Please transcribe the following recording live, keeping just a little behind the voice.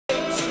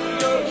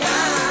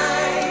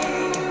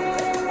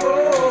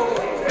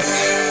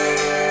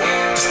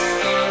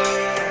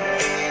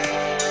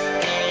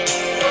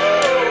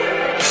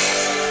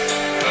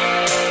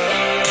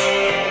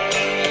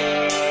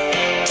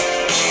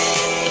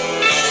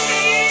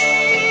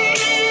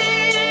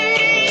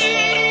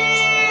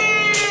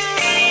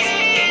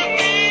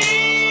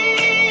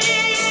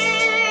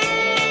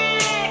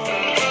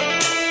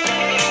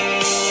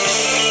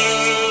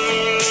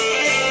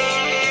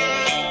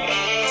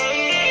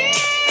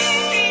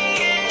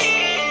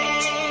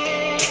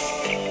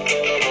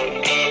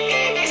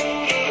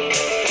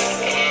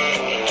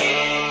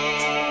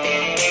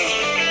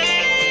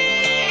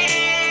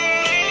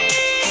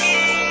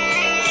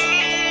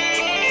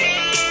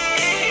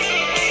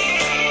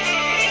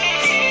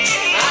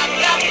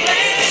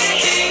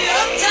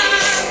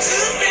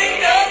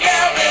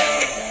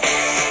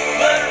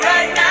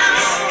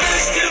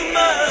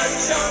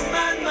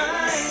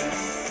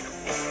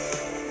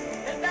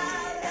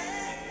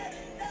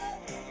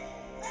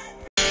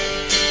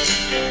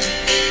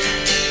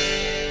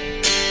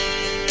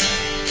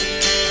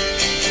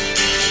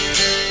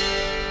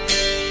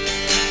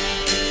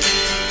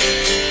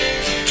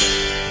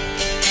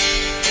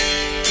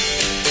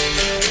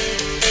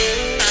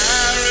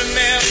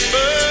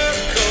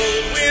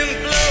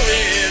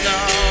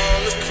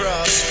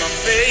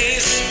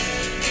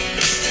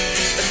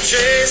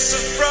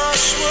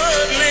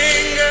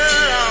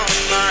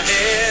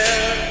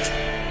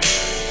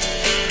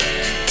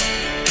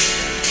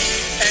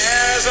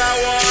as I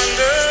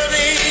wandered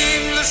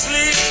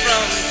aimlessly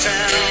from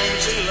town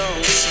to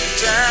lonesome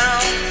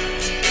town,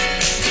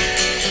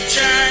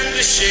 trying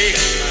to shake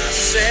my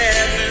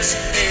sadness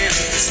and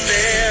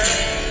despair.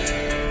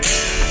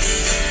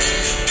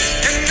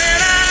 And then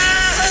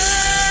I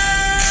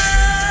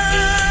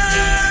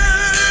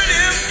heard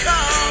him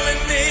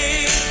calling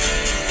me,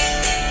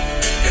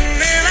 and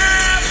then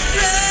I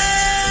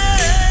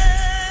felt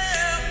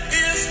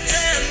his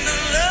tender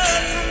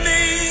love for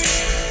me.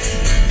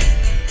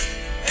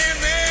 And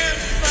then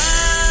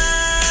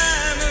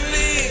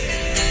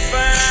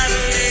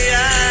finally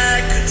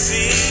I could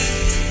see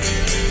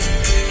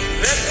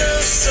that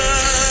the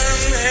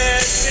sun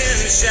had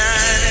been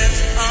shining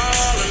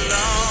all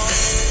along.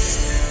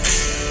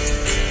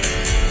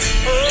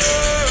 Oh,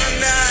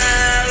 and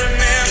I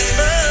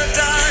remember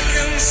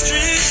darkened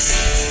streets,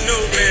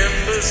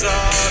 November's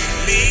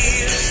autumn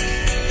leaves.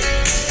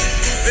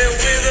 They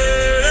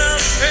withered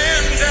up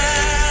and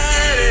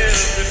died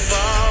every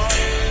fall.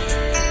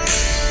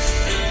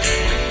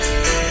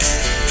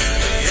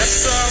 Yet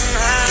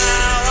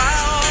somehow I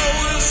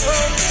always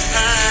hoped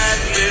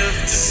I'd live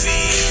to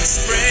see the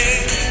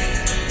spring.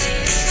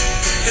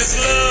 His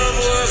love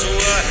was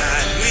what I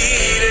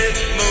needed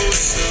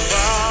most of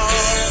all.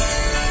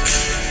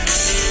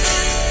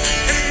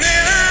 And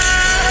then I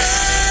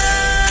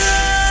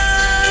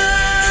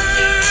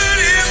heard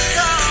him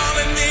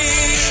calling me,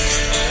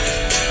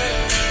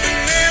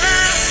 and then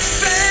I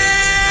felt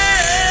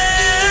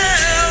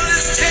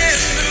his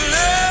tender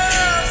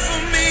love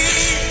for me.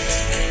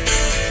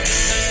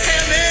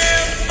 And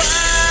then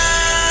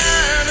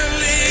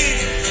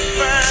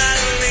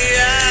finally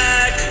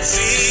I could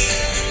see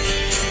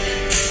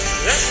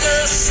that the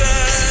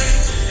sun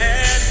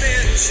had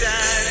been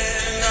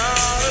shining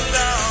all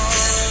along.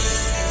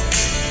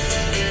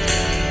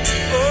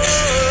 Oh,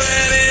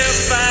 and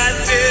if I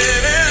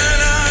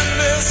didn't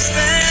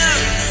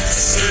understand,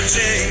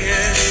 searching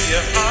in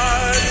your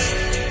heart,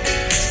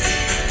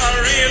 I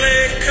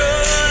really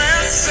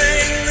couldn't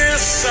sing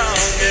this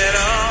song at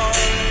all.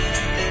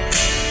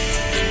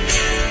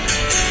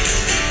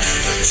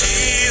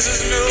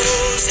 Jesus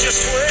knows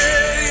just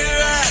where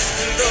you're at,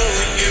 and though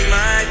you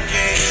might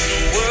gain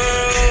the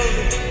world,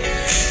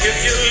 if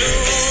you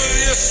lose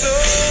your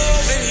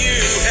soul, then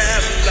you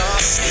have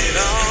lost it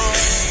all.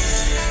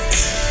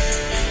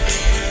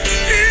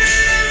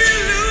 If you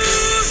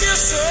lose your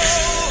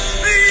soul,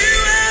 then you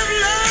have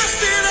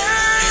lost it all.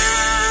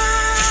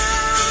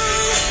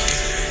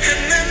 And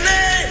then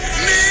they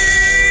nailed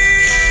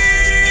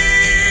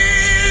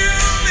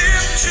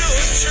him to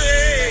a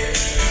tree,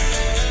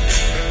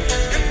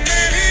 and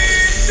then he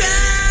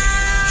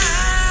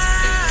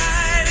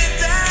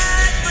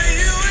died for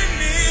you and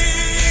me.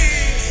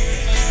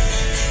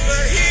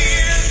 But he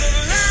is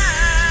alive,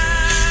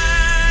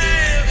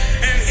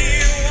 and he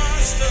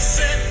wants to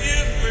set you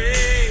free.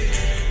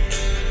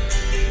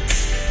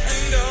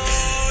 And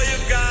all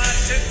you've got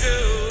to do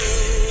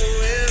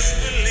is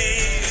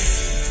believe.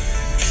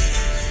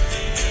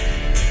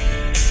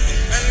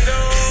 And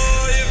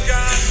all you've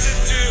got to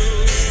do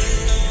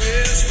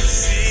is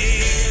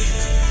receive.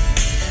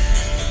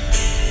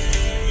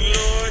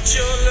 Lord,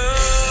 your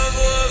love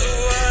was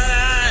what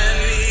I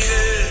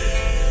needed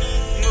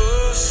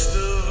most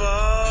of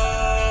all.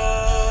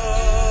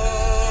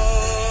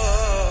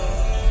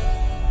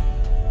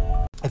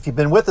 If you've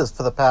been with us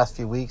for the past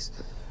few weeks,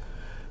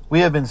 we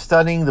have been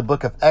studying the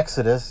book of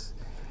Exodus,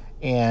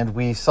 and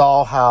we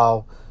saw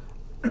how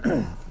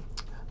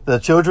the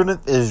children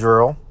of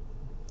Israel,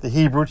 the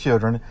Hebrew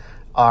children,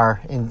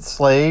 are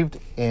enslaved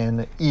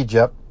in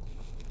Egypt,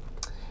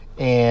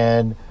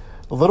 and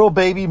little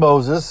baby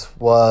Moses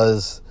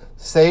was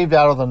saved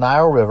out of the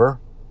Nile River,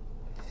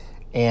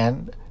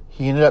 and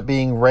he ended up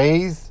being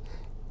raised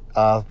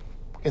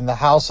in the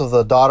house of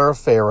the daughter of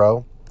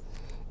Pharaoh,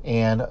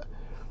 and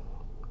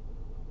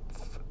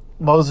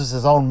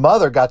Moses' own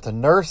mother got to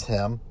nurse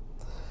him,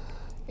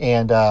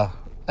 and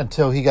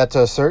until he got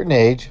to a certain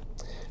age.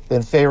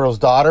 Then Pharaoh's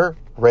daughter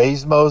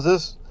raised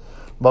Moses.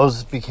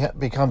 Moses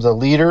becomes a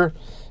leader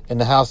in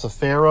the house of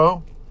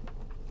Pharaoh.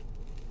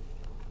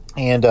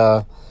 And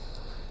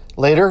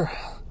later,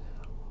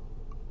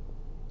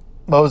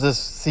 Moses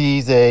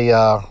sees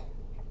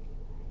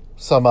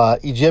some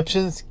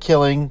Egyptians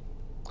killing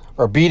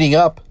or beating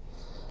up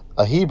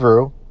a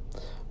Hebrew.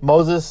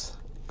 Moses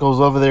goes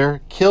over there,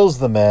 kills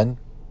the men.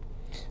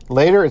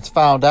 Later, it's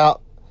found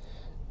out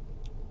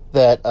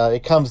that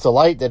it comes to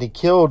light that he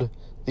killed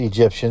the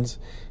Egyptians.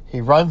 He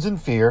runs in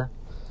fear,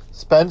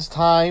 spends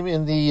time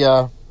in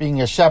the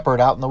being a shepherd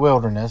out in the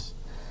wilderness.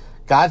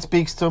 God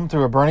speaks to him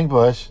through a burning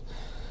bush.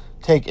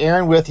 Take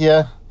Aaron with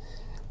you.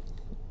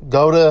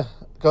 Go to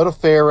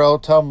Pharaoh.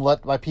 Tell him,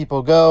 let my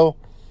people go.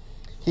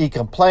 He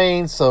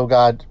complains, so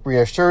God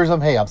reassures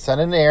him, hey, I'm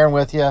sending Aaron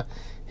with you.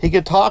 He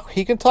can talk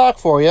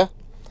for you.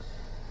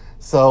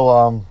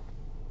 So,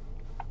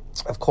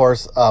 of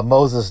course,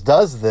 Moses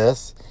does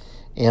this.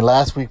 And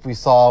last week we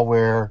saw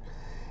where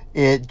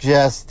it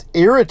just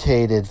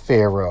irritated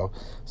Pharaoh.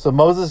 So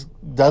Moses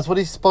does what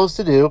he's supposed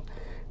to do,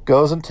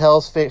 goes and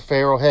tells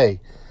Pharaoh, hey,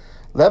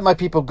 let my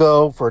people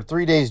go for a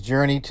 3 days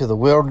journey to the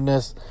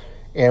wilderness,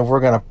 and we're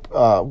going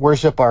to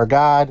worship our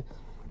God.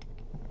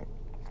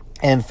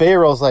 And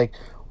Pharaoh's like,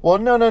 well,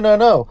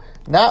 no.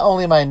 Not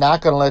only am I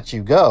not going to let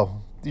you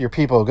go, your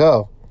people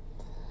go,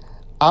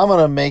 I'm going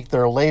to make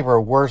their labor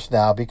worse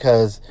now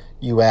because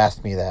you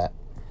asked me that.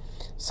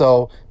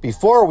 So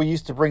before we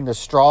used to bring the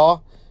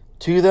straw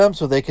to them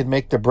so they could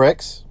make the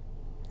bricks.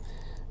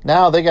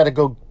 Now they got to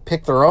go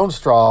pick their own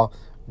straw,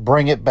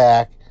 bring it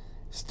back,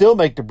 still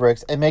make the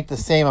bricks, and make the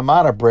same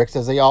amount of bricks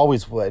as they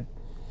always would.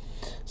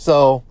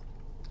 So,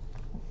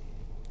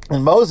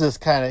 and Moses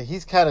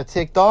he's kind of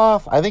ticked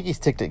off. I think he's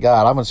ticked at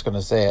God. I'm just going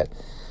to say it.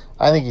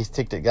 I think he's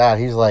ticked at God.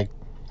 He's like,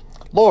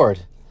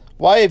 Lord,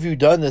 why have you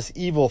done this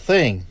evil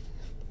thing?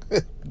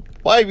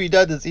 Why have you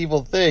done this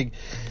evil thing?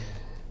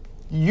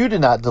 You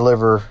did not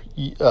deliver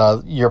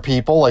your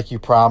people like you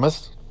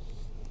promised.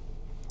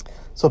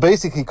 So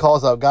basically he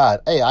calls out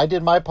God. Hey, I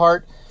did my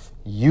part.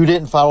 You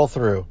didn't follow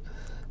through.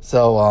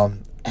 So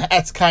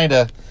that's kind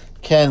of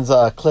Ken's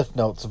Cliff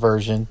Notes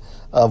version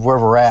of where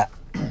we're at.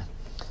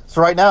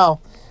 So right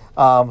now,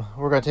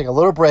 we're going to take a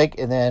little break,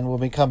 and then when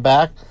we come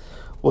back,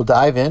 we'll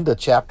dive into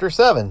chapter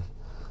 7.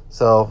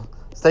 So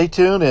stay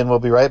tuned, and we'll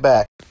be right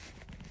back.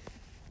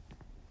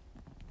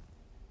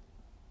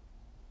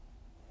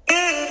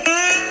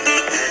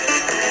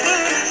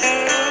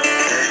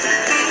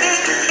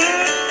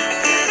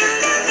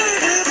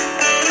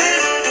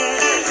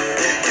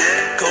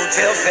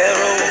 Tell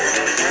Pharaoh,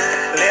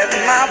 let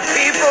my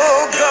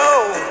people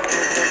go.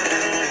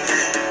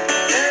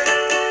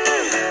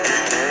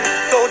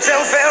 Go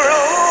tell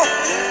Pharaoh,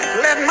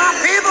 let my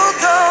people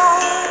go.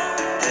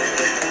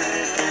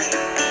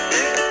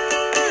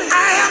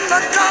 I am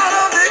the God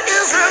of the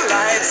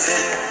Israelites,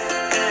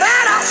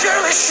 that I'll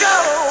surely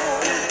show.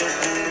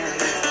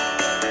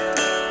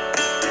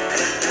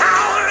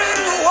 Power in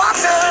the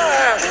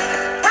water,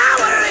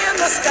 power in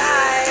the sky.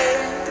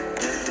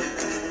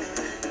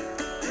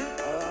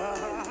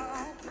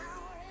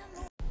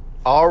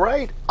 All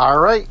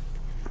right.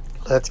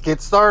 Let's get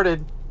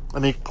started.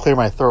 Let me clear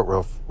my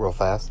throat real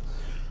fast.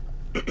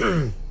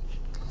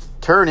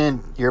 Turn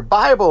in your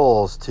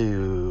Bibles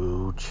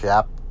to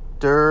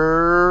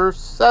chapter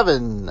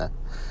 7.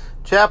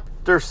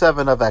 Chapter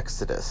 7 of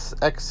Exodus.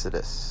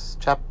 Exodus,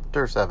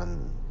 chapter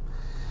 7.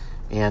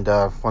 And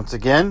once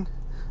again,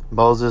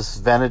 Moses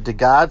vented to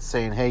God,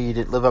 saying, hey, you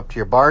didn't live up to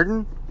your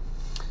bargain.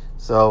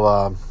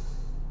 So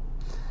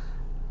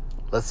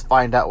let's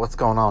find out what's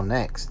going on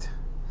next.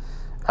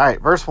 All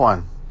right, verse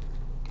 1.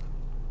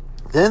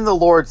 Then the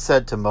Lord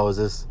said to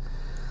Moses,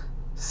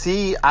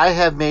 see, I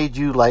have made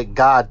you like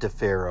God to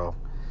Pharaoh,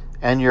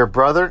 and your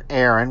brother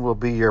Aaron will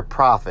be your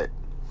prophet.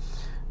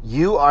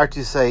 You are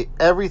to say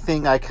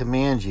everything I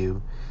command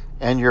you,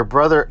 and your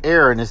brother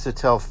Aaron is to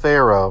tell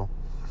Pharaoh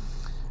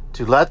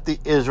to let the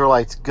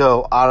Israelites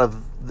go out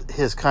of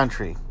his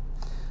country.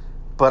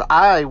 But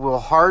I will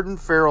harden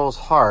Pharaoh's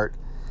heart,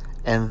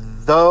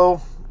 and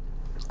though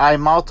I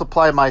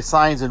multiply my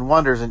signs and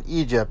wonders in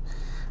Egypt,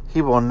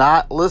 he will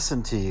not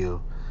listen to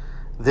you.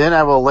 Then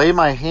I will lay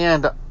my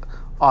hand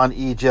on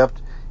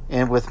Egypt,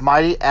 and with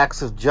mighty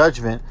acts of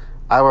judgment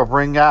I will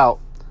bring out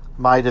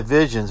my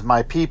divisions,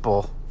 my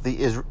people,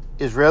 the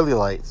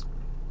Israelites.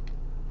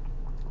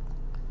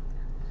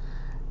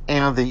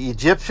 And the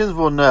Egyptians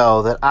will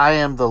know that I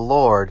am the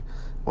Lord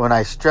when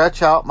I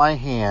stretch out my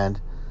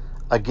hand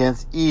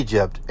against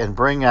Egypt and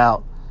bring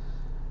out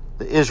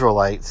the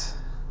Israelites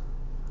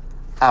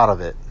out of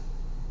it.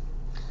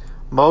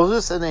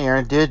 Moses and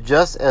Aaron did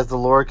just as the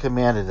Lord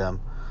commanded them.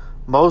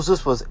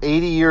 Moses was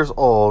 80 years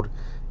old,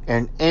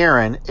 and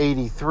Aaron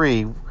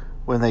 83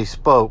 when they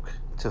spoke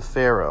to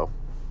Pharaoh.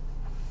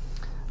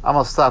 I'm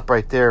going to stop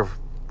right there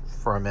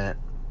for a minute.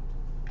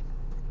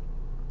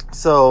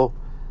 So,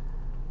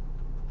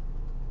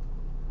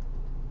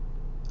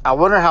 I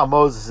wonder how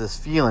Moses is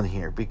feeling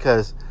here,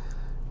 because,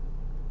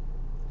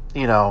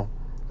 you know,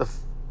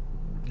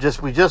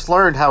 we just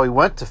learned how he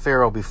went to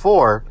Pharaoh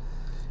before,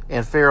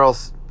 and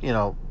Pharaoh's,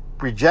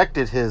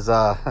 rejected his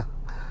offer,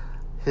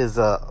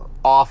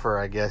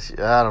 I guess.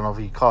 I don't know if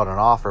you call it an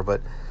offer,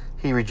 but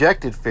he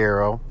rejected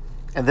Pharaoh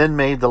and then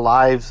made the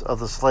lives of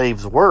the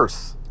slaves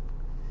worse.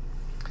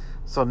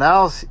 So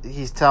now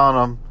he's telling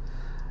them,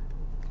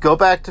 go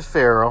back to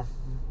Pharaoh,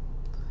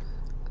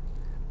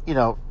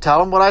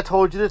 tell him what I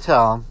told you to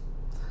tell him,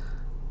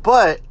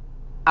 but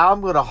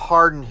I'm going to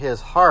harden his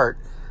heart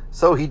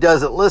so he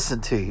doesn't listen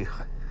to you.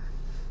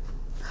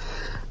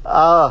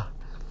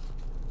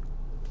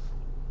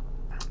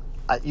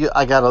 You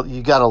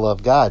gotta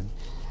love God.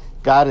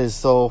 God is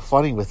so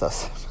funny with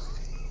us.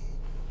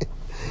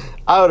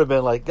 I would have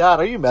been like, God,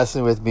 are you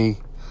messing with me?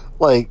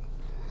 Like,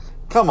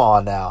 come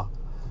on now.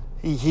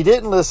 He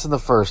didn't listen the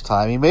first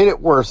time. He made it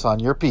worse on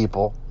your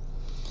people.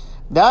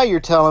 Now you're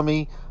telling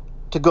me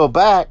to go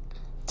back,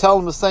 tell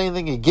him the same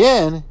thing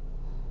again,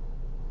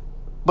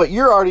 but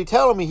you're already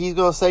telling me he's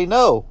going to say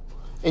no,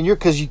 and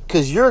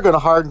because you're going to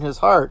harden his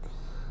heart,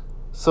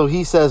 so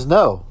he says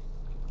no.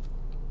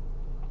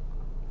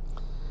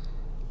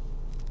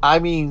 I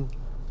mean,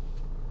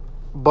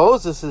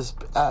 Moses is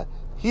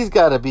he's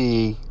got to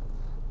be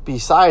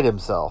beside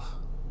himself.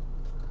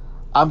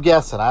 I'm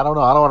guessing. I don't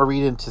know. I don't want to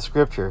read into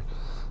scripture.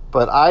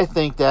 But I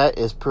think that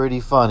is pretty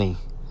funny.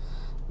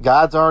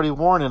 God's already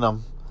warning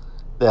him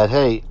that,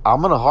 hey,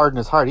 I'm going to harden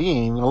his heart. He ain't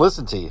even going to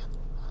listen to you.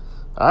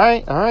 All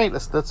right.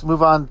 Let's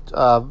move on.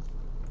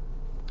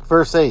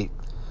 Verse 8.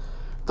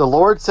 The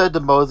Lord said to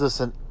Moses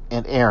and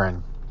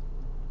Aaron,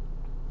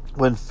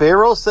 when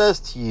Pharaoh says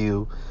to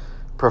you,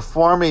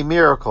 perform a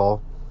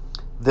miracle,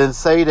 then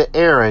say to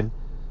Aaron,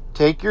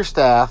 take your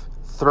staff,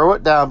 throw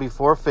it down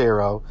before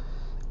Pharaoh,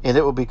 and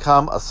it will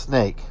become a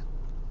snake.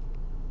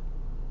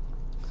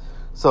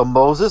 So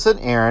Moses and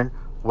Aaron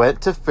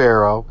went to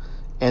Pharaoh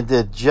and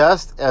did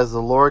just as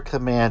the Lord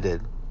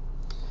commanded.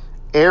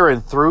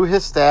 Aaron threw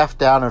his staff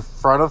down in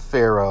front of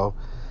Pharaoh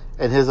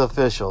and his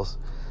officials,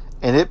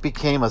 and it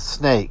became a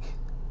snake.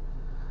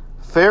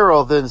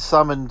 Pharaoh then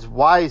summoned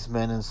wise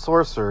men and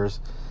sorcerers,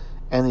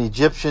 and the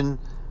Egyptian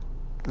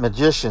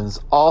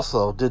magicians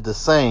also did the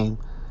same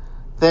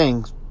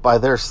things by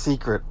their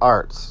secret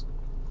arts.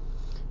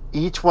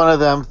 Each one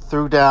of them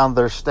threw down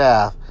their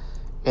staff,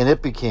 and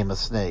it became a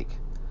snake.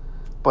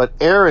 But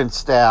Aaron's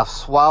staff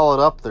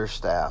swallowed up their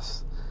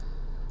staffs.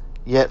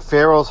 Yet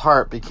Pharaoh's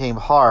heart became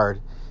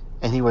hard,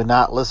 and he would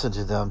not listen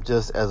to them,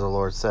 just as the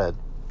Lord said.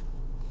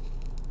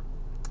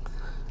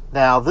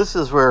 Now, this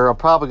is where I'm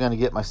probably going to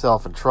get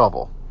myself in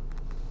trouble,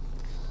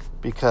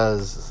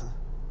 because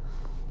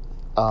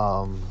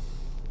of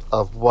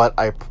what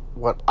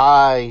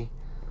I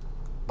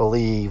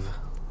believe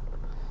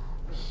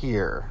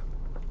here.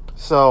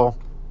 So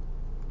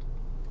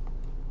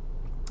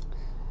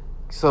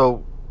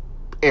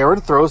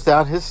Aaron throws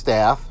down his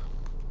staff,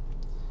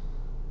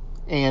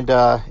 and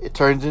it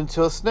turns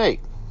into a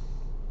snake.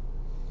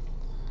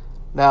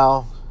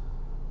 Now,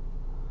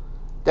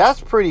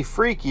 that's pretty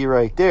freaky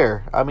right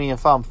there. I mean,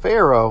 if I'm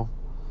Pharaoh,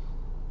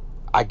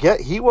 I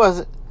get he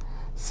wasn't.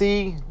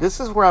 See, this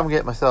is where I'm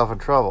getting myself in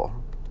trouble.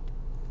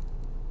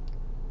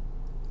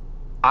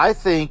 I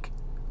think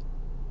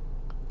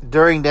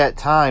during that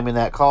time in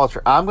that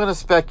culture, I'm going to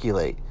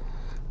speculate.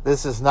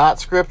 This is not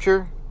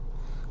scripture,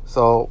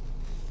 so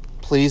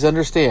please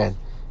understand,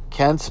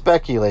 Ken's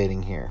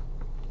speculating here.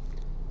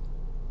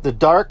 The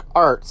dark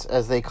arts,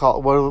 as they call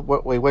it,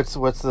 what's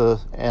the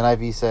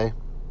NIV say?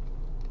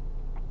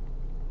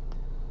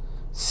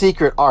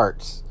 Secret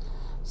arts.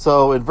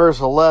 So in verse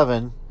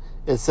 11,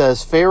 it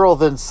says, Pharaoh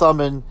then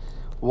summoned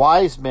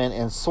wise men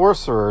and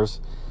sorcerers,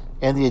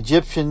 and the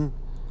Egyptian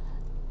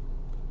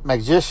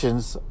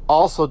magicians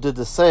also did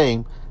the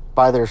same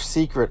by their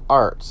secret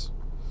arts.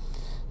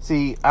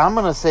 See, I'm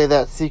going to say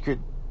that secret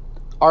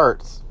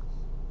arts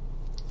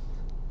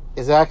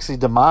is actually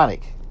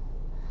demonic.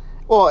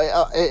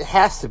 Well, it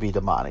has to be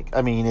demonic.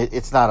 I mean,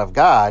 it's not of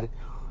God,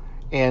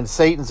 and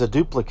Satan's a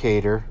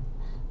duplicator.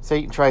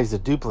 Satan tries to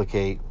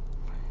duplicate,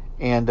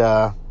 and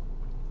God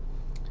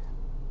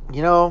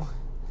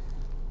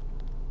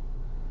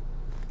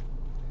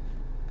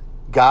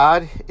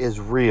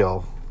is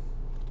real,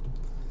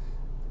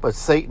 but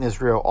Satan is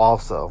real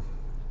also.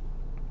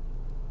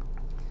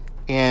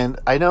 And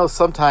I know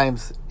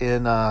sometimes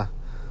in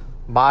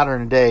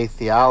modern day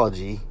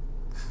theology,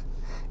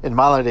 in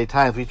modern day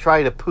times, we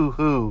try to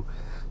poo-hoo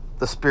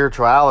the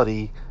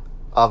spirituality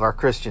of our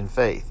Christian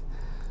faith.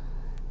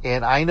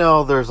 And I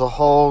know there's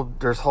whole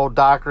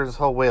doctrines,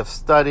 whole way of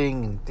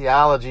studying and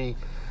theology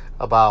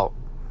about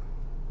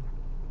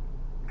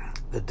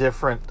the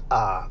different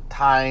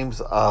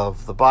times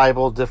of the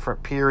Bible,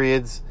 different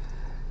periods.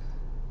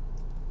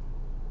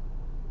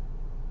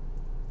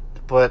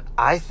 But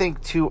I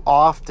think too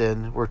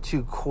often we're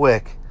too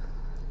quick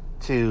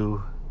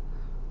to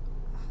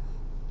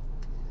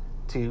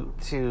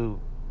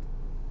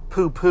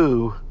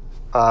poo-poo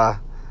the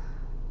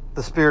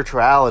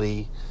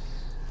spirituality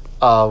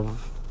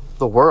of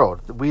the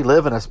world. We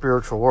live in a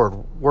spiritual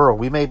world.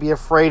 We may be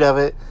afraid of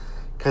it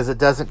because it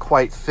doesn't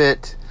quite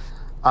fit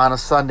on a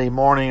Sunday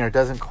morning, or it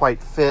doesn't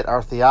quite fit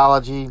our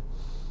theology.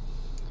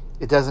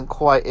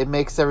 It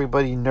makes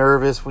everybody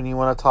nervous when you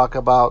want to talk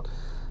about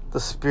the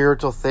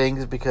spiritual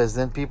things, because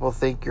then people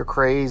think you're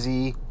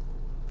crazy.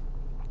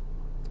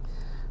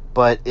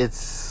 But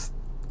it's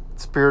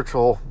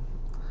spiritual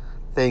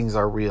things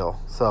are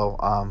real. So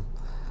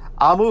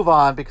I'll move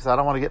on because I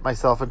don't want to get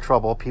myself in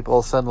trouble.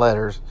 People send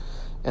letters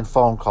and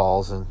phone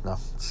calls, and no,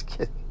 just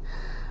kidding.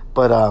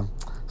 But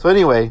so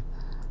anyway,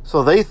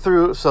 so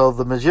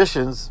the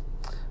magicians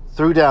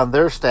threw down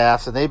their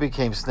staffs, and they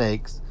became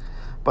snakes.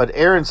 But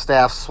Aaron's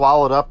staff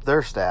swallowed up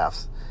their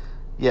staffs.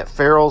 Yet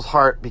Pharaoh's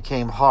heart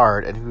became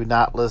hard, and he would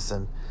not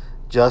listen,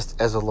 just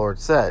as the Lord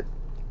said.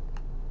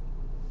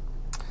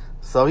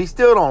 So he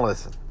still don't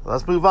listen.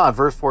 Let's move on.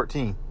 Verse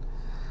 14.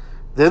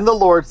 Then the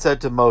Lord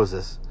said to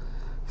Moses,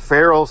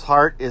 Pharaoh's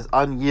heart is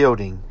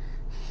unyielding.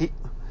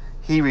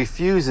 He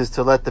refuses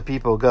to let the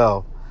people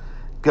go.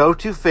 Go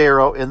to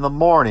Pharaoh in the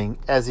morning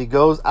as he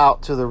goes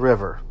out to the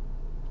river.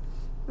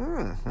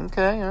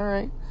 Okay, all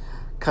right.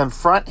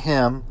 Confront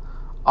him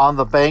on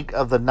the bank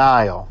of the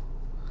Nile.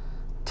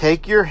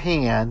 Take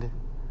in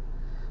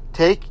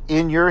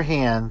your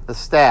hand the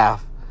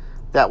staff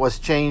that was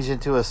changed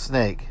into a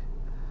snake.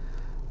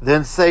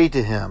 Then say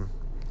to him,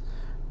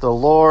 the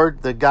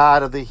Lord, the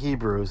God of the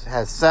Hebrews,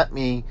 has sent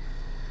me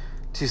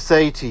to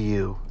say to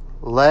you,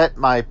 let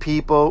my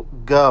people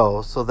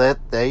go so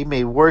that they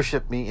may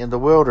worship me in the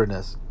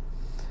wilderness.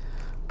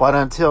 But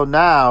until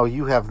now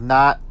you have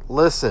not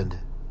listened.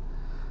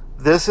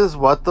 This is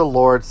what the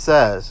Lord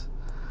says.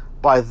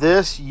 By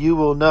this you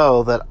will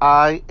know that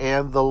I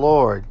am the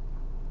Lord.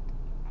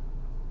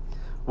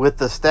 With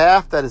the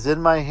staff that is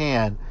in my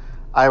hand,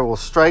 I will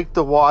strike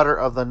the water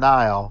of the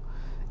Nile,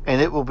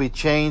 and it will be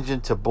changed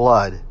into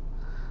blood.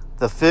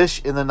 The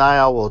fish in the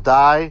Nile will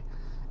die,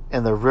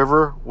 and the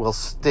river will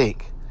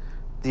stink.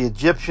 The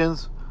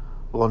Egyptians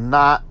will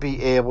not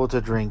be able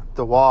to drink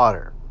the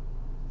water.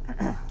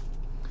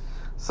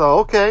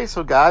 So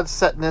God's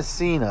setting this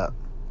scene up.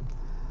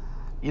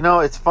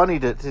 It's funny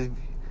to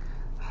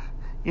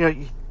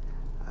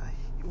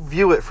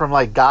view it from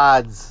like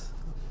God's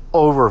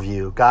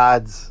overview,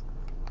 God's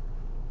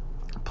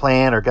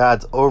plan or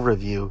God's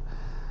overview.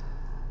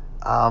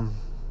 God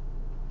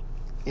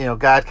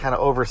kind of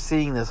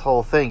overseeing this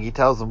whole thing. He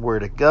tells them where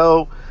to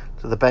go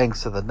to the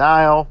banks of the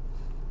Nile,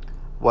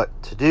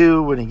 what to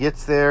do when he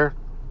gets there.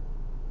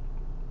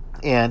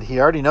 And he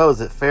already knows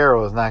that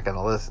Pharaoh is not going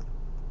to listen.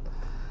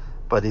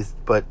 But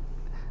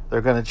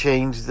they're going to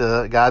change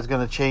God's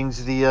going to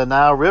change the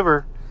Nile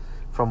River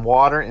from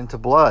water into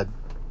blood.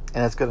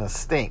 And it's going to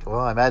stink. Well,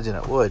 I imagine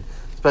it would,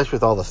 especially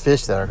with all the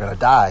fish that are going to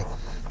die.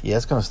 Yeah,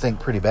 it's going to stink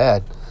pretty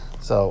bad.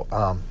 So,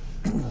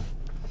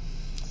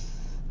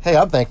 hey,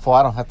 I'm thankful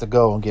I don't have to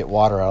go and get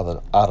water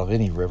out of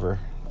any river.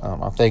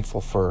 I'm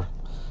thankful for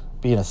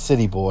being a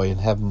city boy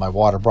and having my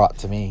water brought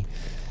to me.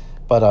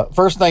 But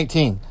verse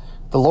 19,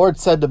 the Lord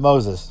said to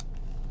Moses,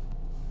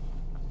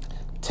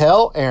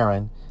 tell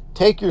Aaron,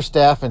 take your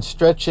staff and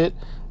stretch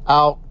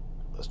out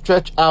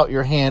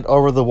your hand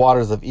over the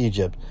waters of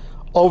Egypt,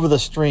 over the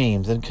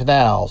streams and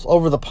canals,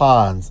 over the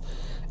ponds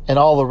and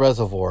all the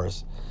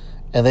reservoirs,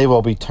 and they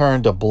will be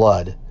turned to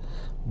blood.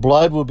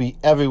 Blood will be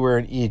everywhere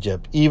in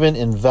Egypt, even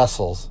in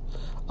vessels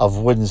of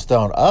wood and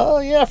stone. Oh,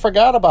 yeah, I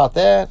forgot about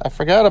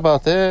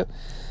that.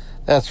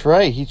 That's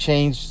right. He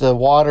changed the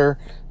water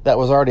that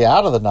was already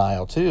out of the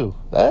Nile, too.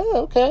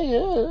 Okay,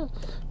 yeah.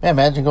 Man,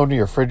 imagine going to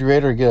your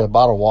refrigerator and get a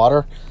bottle of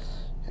water,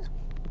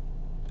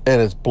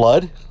 and it's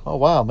blood. Oh,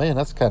 wow, man,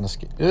 that's kind of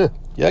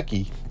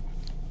yucky.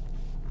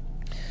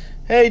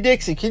 Hey,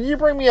 Dixie, can you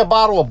bring me a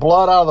bottle of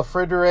blood out of the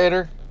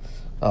refrigerator?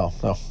 Oh,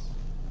 no.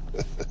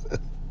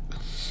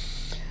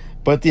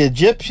 But the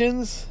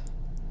Egyptians...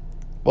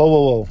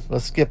 Whoa.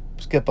 Let's skip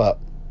up.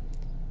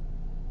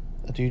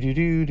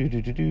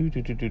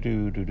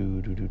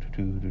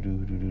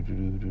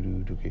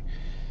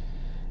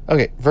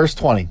 Okay, verse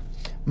 20.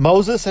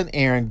 Moses and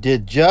Aaron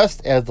did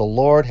just as the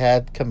Lord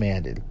had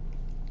commanded.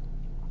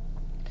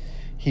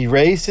 He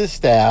raised his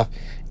staff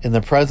in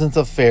the presence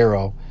of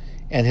Pharaoh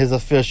and his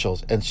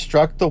officials and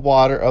struck the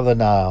water of the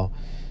Nile,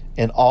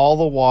 and all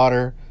the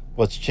water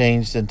was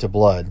changed into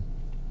blood.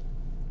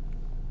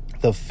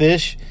 The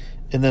fish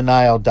in the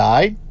Nile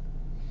died,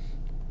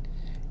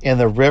 and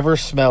the river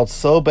smelled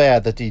so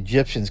bad that the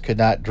Egyptians could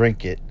not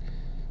drink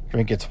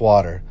its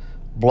water.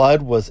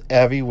 Blood was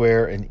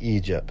everywhere in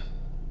Egypt.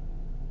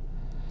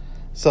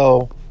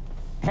 So,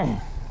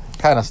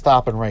 kind of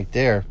stopping right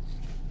there.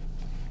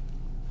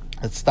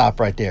 Let's stop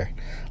right there.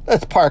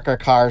 Let's park our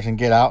cars and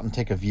get out and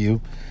take a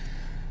view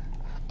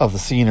of the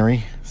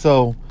scenery.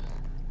 So,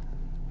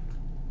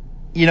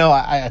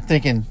 I'm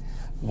thinking,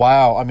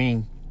 wow, I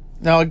mean,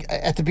 now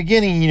at the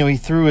beginning, he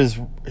threw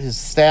his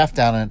staff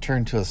down and it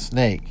turned to a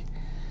snake.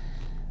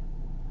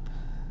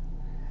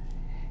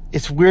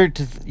 It's weird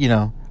to,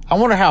 I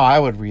wonder how I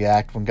would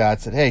react when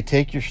God said, hey,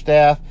 take your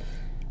staff,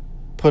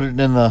 put it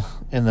in the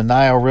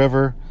Nile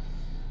River,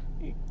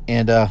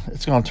 and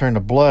it's going to turn to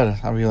blood.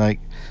 I'd be like,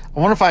 I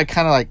wonder if I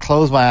kind of like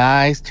close my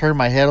eyes, turn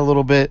my head a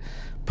little bit,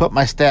 dip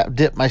my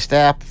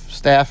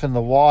staff in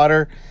the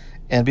water,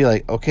 and be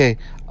like, okay,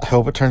 I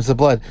hope it turns to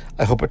blood.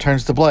 I hope it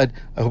turns to blood.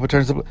 I hope it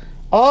turns to blood.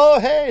 Oh,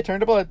 hey, it turned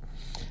to blood.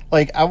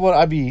 Like, I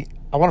wonder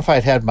if I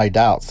had my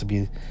doubts to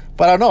be,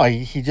 but I don't know.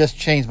 He just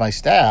changed my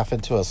staff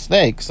into a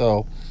snake,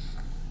 so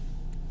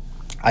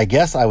I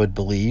guess I would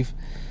believe.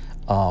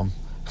 I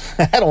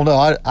don't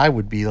know. I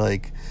would be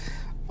like,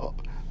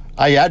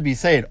 I'd be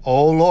saying,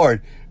 oh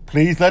Lord,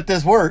 please let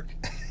this work.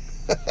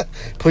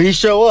 Please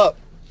show up.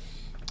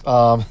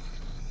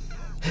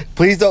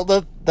 Please don't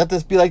let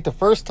this be like the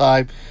first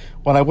time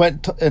when I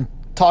went and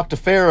talked to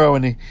Pharaoh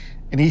and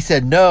he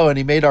said no and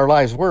he made our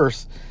lives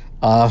worse.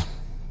 But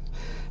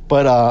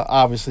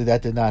obviously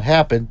that did not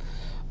happen.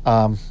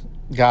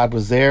 God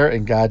was there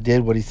and God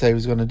did what he said he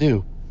was going to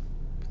do.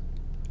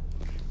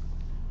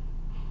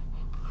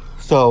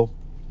 So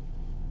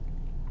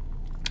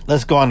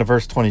let's go on to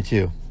verse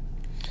 22.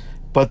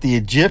 But the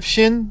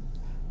Egyptian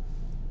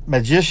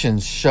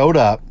magicians showed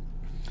up,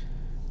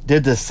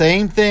 did the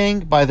same thing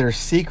by their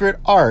secret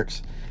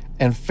arts,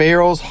 and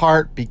Pharaoh's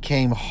heart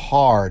became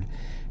hard.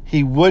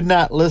 He would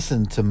not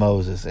listen to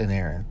Moses and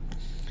Aaron,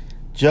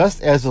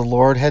 just as the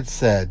Lord had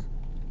said.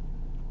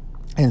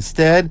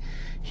 Instead,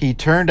 he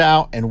turned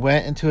out and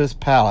went into his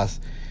palace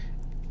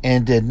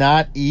and did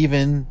not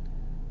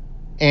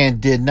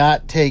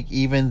take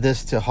even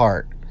this to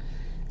heart.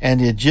 And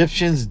the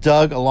Egyptians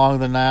dug along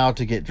the Nile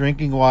to get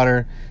drinking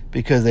water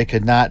because they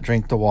could not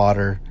drink the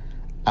water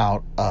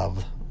out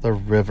of the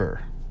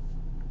river.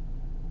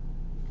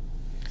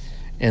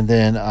 And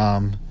then,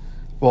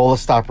 well,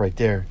 let's stop right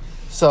there.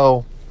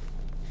 So,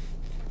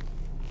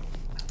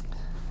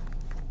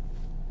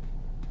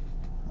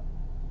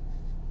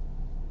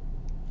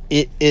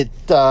 I'm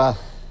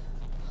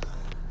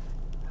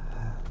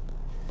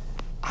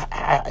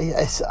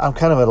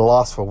kind of at a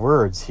loss for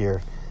words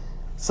here.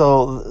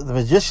 So the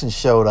magician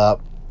showed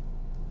up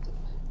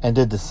and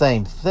did the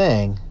same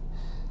thing.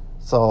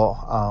 So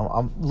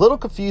I'm a little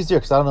confused here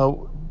because I don't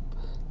know,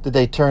 did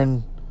they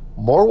turn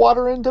more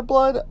water into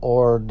blood,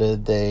 or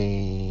did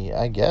they,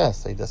 I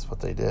guess that's what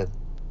they did.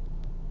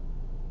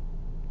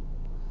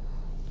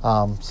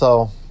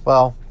 So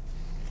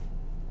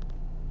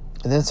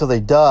they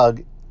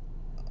dug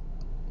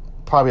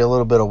probably a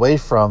little bit away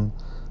from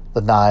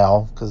the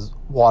Nile because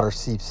water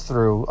seeps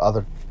through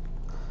other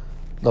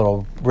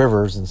little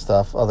rivers and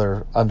stuff,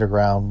 other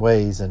underground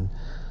ways, and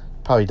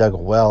probably dug a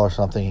well or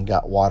something and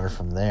got water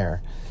from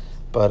there.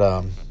 But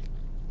I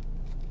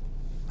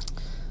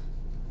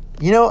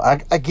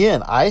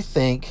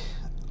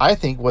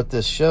think what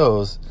this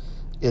shows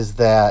is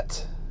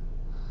that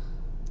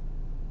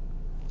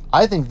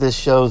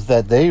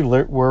they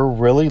were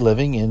really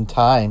living in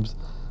times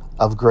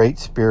of great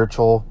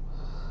spiritual.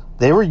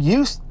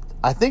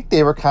 I think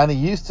they were kind of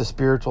used to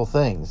spiritual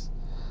things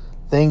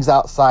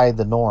outside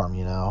the norm,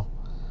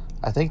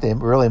 I think they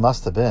really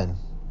must have been.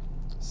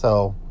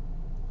 So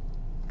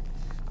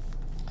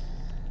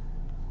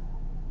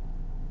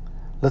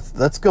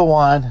let's go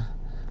on.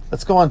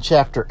 Let's go on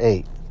chapter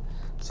 8.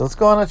 So let's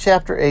go on to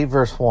chapter 8,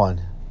 verse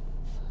 1.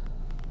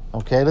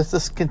 Okay, let's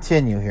just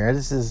continue here.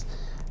 This is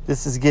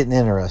getting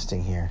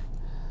interesting here.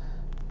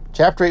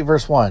 Chapter 8,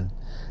 verse 1.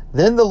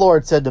 Then the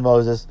Lord said to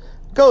Moses,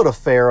 "Go to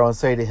Pharaoh and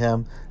say to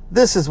him,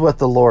 'This is what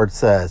the Lord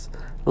says.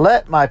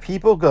 Let my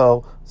people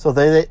go so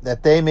that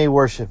they may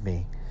worship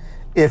me.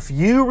 If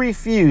you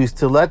refuse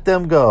to let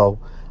them go,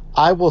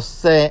 I will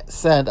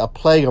send a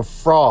plague of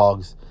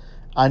frogs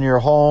on your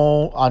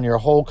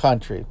whole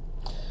country.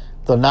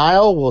 The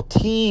Nile will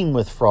teem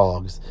with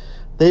frogs.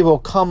 They will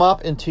come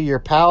up into your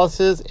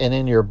palaces and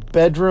in your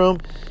bedroom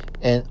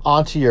and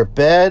onto your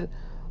bed,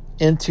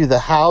 into the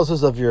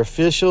houses of your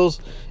officials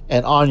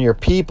and on your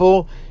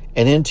people,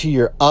 and into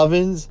your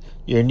ovens,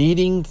 your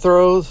kneading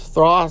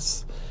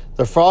troughs.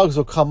 The frogs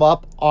will come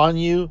up on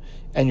you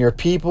and your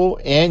people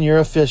and your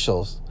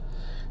officials."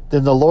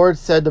 Then the Lord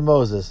said to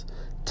Moses,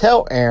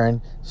 "Tell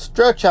Aaron,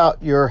 stretch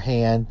out your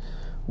hand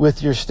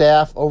with your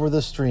staff over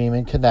the stream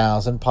and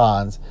canals and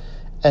ponds,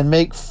 and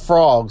make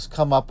frogs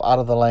come up out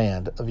of the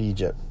land of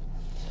Egypt."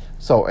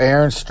 So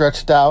Aaron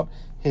stretched out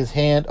his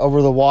hand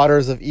over the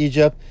waters of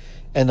Egypt,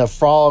 and the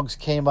frogs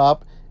came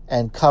up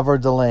and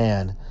covered the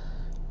land.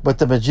 But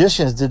the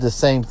magicians did the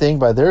same thing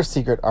by their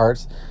secret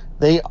arts.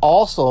 They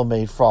also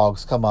made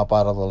frogs come up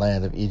out of the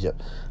land of Egypt.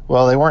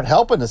 Well, they weren't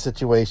helping the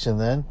situation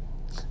then.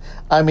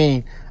 I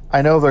mean,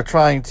 I know they're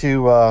trying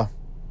to,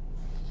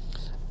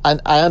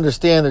 I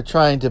understand they're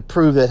trying to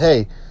prove that,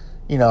 hey,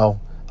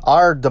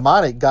 our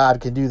demonic God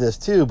can do this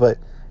too, but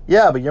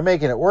you're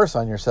making it worse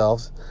on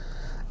yourselves.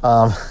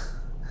 Then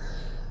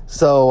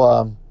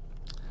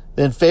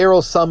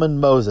Pharaoh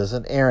summoned Moses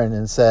and Aaron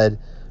and said,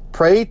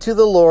 "Pray to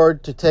the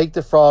Lord to take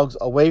the frogs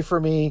away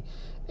from me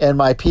and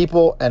my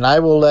people, and I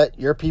will let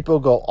your people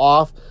go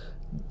off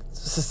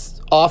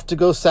to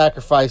go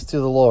sacrifice to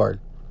the Lord."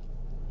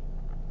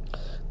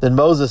 Then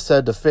Moses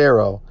said to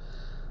Pharaoh,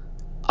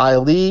 "I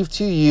leave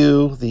to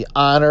you the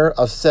honor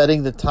of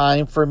setting the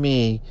time for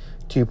me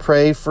to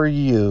pray for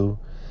you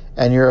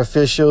and your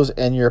officials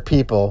and your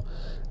people,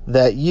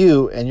 that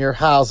you and your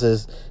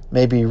houses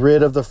may be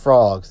rid of the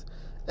frogs,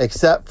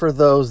 except for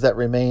those that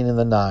remain in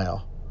the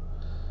Nile."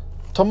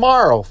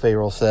 "Tomorrow,"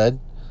 Pharaoh said.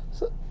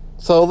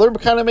 So they're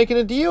kind of making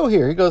a deal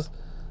here. He goes,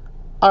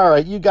 "All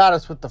right, you got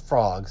us with the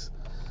frogs.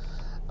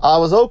 I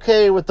was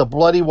okay with the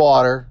bloody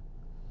water.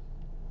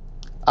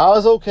 I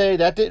was okay.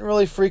 That didn't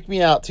really freak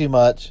me out too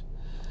much.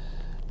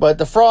 But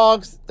the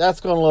frogs,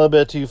 that's going a little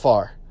bit too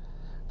far.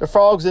 The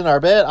frogs in our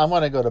bed, I'm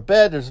going to go to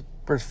bed. There's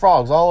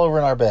frogs all over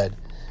in our bed.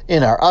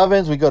 In our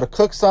ovens, we go to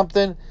cook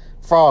something,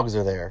 frogs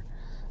are there.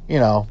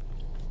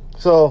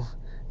 So,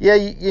 yeah,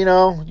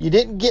 you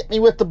didn't get me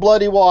with the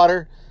bloody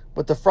water,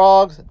 but the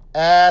frogs,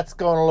 that's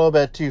going a little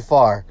bit too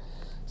far.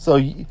 So,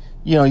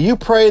 you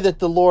pray that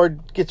the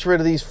Lord gets rid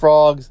of these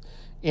frogs,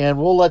 and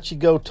we'll let you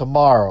go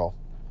tomorrow."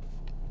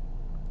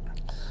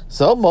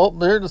 So,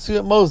 let's see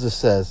what Moses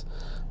says.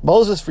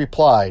 Moses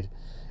replied,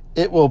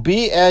 "It will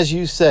be as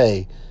you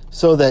say,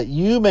 so that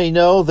you may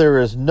know there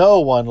is no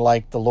one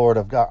like the Lord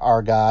of God,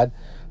 our God.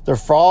 The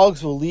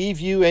frogs will leave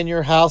you and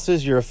your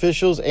houses, your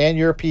officials, and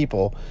your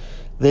people.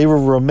 They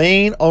will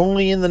remain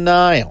only in the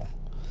Nile."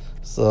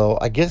 So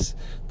I guess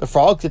the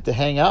frogs get to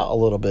hang out a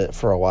little bit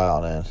for a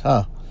while then,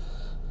 huh?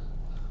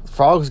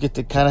 frogs get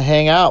to kind of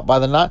hang out by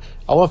the night.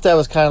 I wonder if that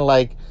was kind of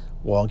like,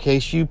 well, in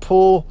case you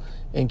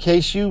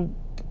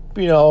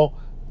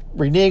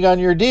renege on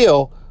your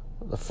deal,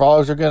 the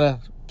frogs are going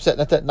to sit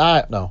at that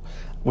night. No,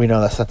 we know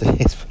that's not the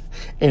case.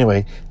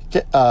 Anyway,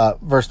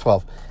 verse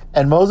 12.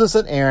 And Moses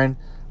and Aaron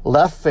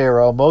left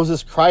Pharaoh.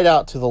 Moses cried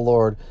out to the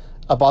Lord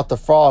about the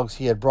frogs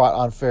he had brought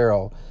on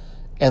Pharaoh.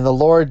 And the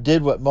Lord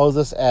did what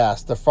Moses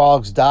asked. The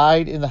frogs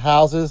died in the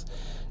houses,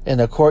 in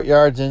the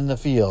courtyards, and in the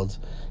fields.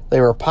 They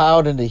were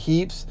piled into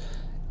heaps,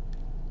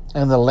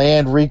 and the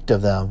land reeked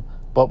of them.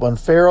 But when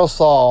Pharaoh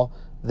saw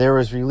there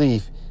was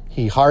relief,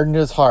 he hardened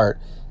his heart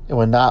and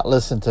would not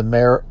listen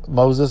to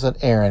Moses and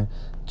Aaron,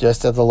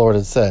 just as the Lord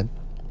had said.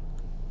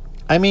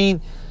 I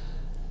mean,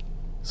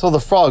 so the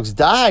frogs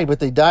died, but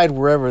they died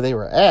wherever they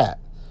were at.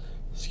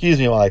 Excuse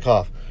me while I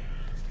cough.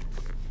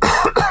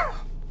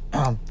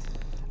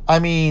 I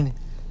mean,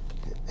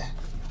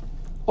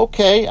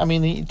 okay, I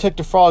mean, he took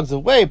the frogs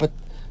away, but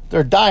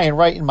they're dying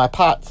right in my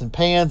pots and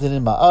pans and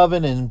in my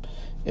oven and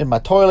in my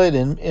toilet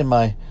and in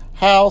my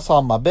house,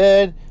 on my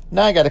bed.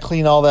 Now I got to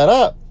clean all that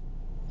up.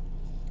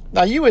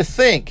 Now you would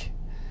think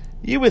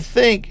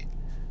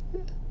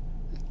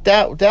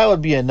that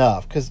would be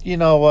enough, because you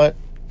know what?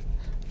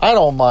 I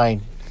don't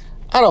mind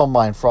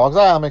frogs.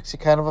 I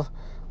kind of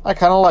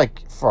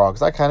like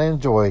frogs. I kind of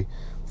enjoy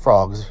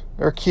frogs.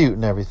 They're cute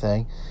and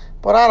everything,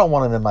 but I don't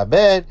want them in my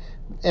bed.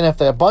 And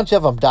if a bunch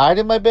of them died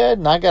in my bed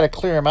and I got to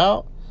clear them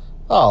out,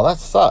 oh, that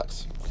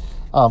sucks.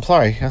 I'm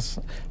sorry,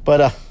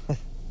 but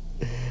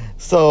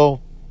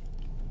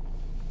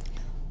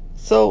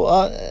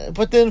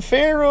but then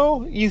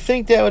Pharaoh, you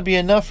think that would be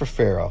enough for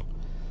Pharaoh,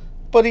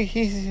 but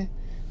he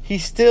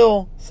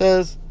still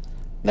says,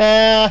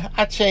 nah,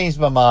 I changed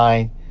my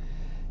mind.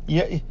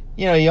 You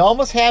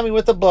almost had me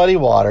with the bloody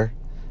water.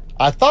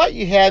 I thought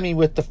you had me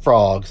with the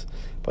frogs,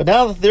 but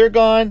now that they're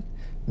gone,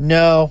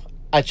 no,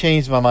 I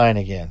changed my mind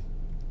again.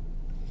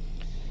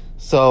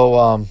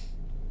 So,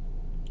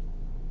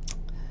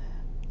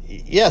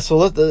 so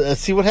let's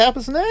see what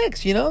happens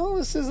next.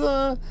 This is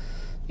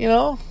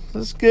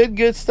this is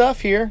good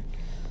stuff here.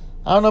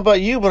 I don't know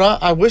about you,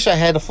 but I wish I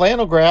had a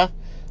flannel graph.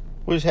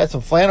 Wish I had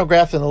some flannel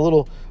graph and the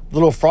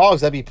little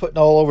frogs I'd be putting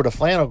all over the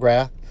flannel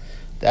graph.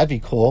 That'd be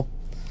cool.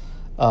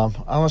 I'm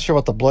not sure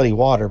about the bloody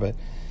water, but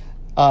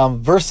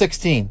verse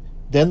 16.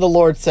 Then the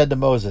Lord said to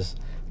Moses,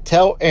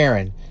 "Tell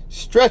Aaron,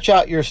 stretch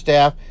out your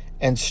staff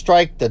and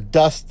strike the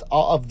dust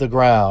of the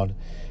ground,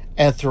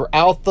 and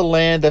throughout the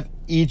land of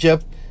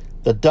Egypt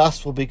the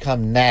dust will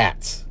become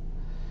gnats."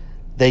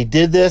 They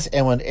did this,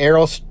 and when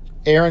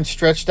Aaron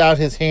stretched out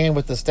his hand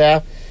with the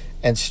staff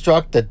and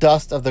struck the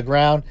dust of the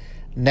ground,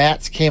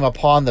 gnats came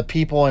upon the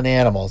people and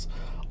animals.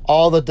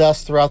 All the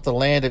dust throughout the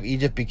land of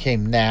Egypt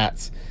became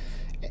gnats.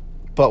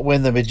 But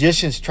when the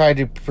magicians tried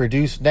to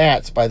produce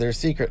gnats by their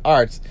secret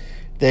arts,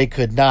 they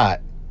could not.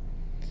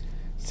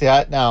 See,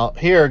 now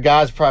here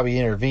God's probably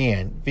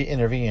intervening.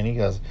 He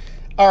goes,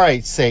 all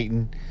right,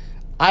 Satan,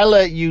 I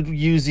let you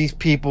use these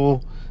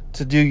people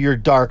to do your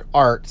dark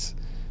arts,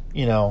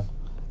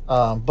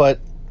 but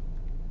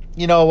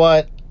you know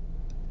what?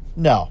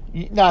 No,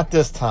 not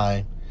this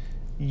time.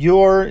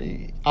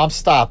 I'm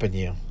stopping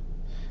you.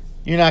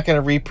 You're not going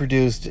to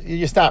reproduce.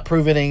 You're not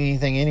proving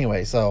anything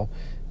anyway, so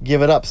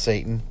give it up,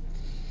 Satan.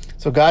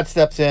 So God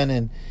steps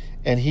in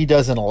and he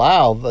doesn't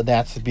allow the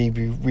gnats to be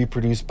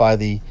reproduced by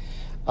the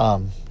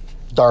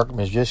dark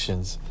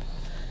magicians.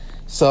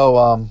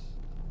 So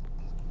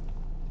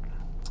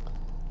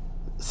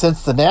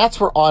since the gnats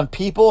were on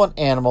people and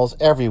animals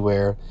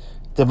everywhere,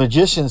 the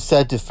magicians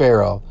said to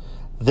Pharaoh,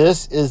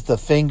 "This is the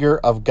finger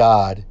of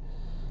God."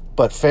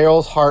 But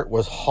Pharaoh's heart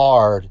was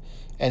hard,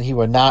 and he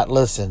would not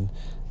listen,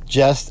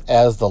 just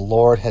as the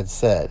Lord had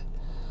said.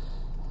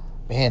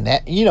 Man,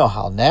 you know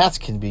how gnats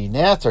can be.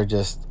 Gnats are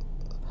just,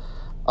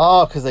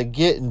 because they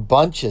get in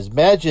bunches.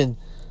 Imagine,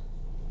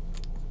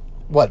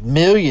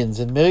 millions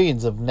and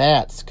millions of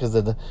gnats, because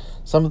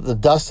some of the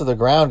dust of the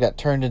ground got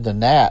turned into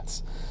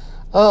gnats.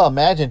 Oh,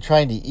 imagine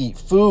trying to eat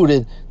food,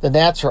 and the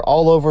gnats are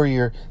all over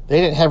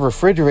they didn't have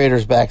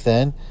refrigerators back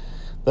then.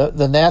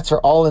 The gnats are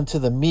all into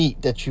the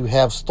meat that you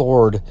have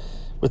stored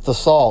with the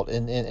salt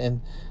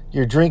and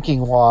your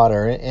drinking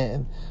water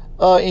and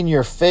in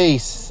your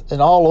face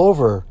and all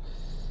over.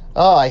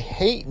 Oh, I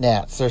hate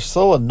gnats. They're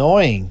so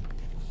annoying.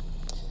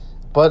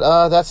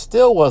 But that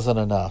still wasn't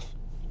enough.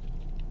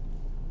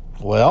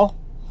 Well,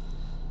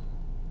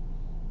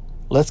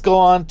 let's go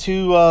on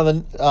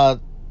to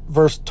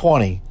verse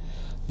 20.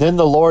 Then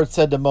the Lord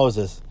said to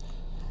Moses,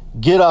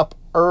 "Get up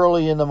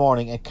early in the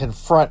morning and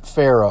confront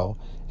Pharaoh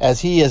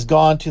as he has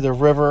gone to the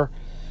river,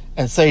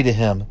 and say to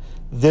him,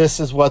 'This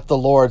is what the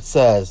Lord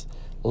says.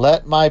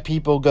 Let my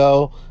people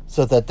go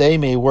so that they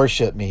may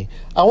worship me.'"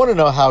 I want to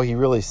know how he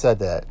really said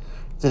that.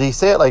 Did he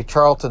say it like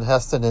Charlton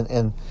Heston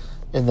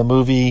in the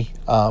movie?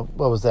 What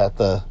was that?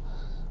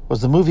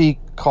 Was the movie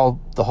called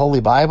The Holy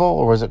Bible,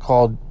 or was it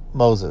called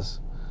Moses?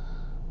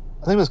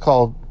 I think it was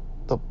called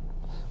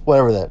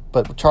whatever that.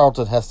 But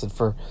Charlton Heston,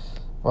 for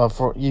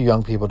you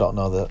young people don't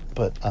know that.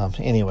 But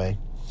anyway,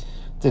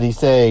 did he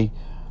say,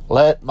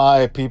 let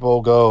my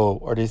people go?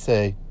 Or do you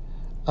say,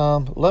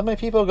 let my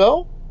people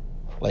go?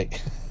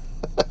 Like,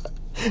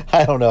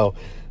 I don't know.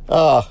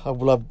 I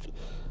would love,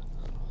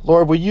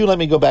 Lord, will you let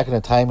me go back in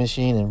a time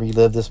machine and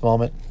relive this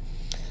moment?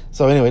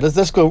 So anyway,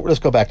 let's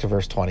go back to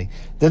verse 20.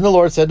 Then the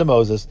Lord said to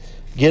Moses,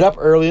 get up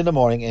early in the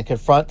morning and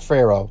confront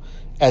Pharaoh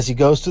as he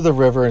goes to the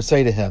river and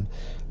say to him,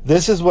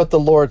 this is what the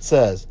Lord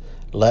says,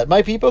 let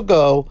my people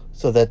go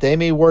so that they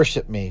may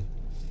worship me.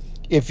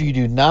 If you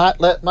do not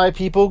let my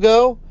people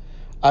go,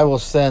 I will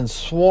send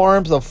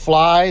swarms of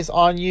flies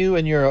on you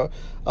and your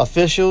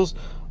officials,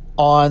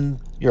 on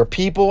your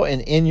people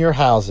and in your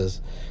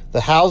houses.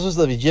 The houses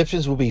of the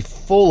Egyptians will be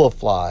full of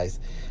flies.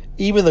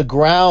 Even the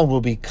ground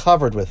will be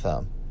covered with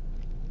them.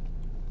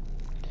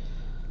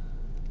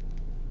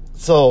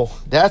 So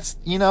that's,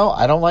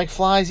 I don't like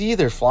flies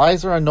either.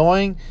 Flies are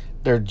annoying.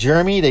 They're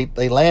germy.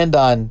 They land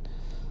on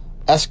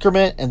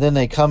excrement and then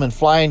they come and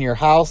fly in your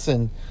house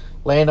and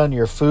land on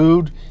your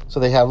food. So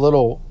they have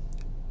little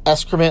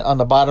excrement on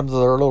the bottoms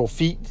of their little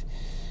feet.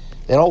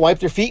 They don't wipe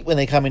their feet when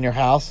they come in your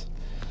house,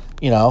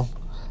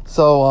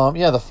 So,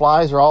 the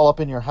flies are all up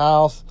in your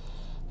house.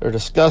 They're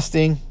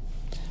disgusting.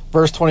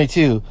 Verse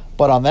 22,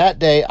 but on that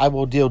day I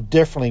will deal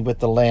differently with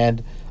the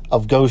land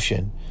of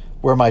Goshen,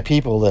 where my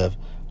people live.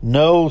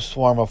 No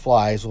swarm of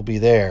flies will be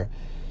there,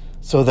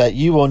 so that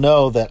you will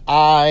know that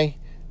I,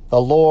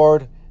 the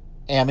Lord,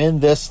 am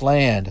in this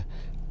land.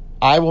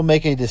 I will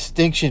make a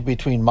distinction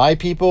between my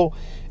people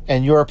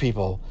and your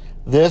people.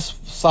 This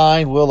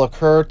sign will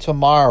occur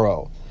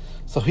tomorrow.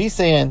 So he's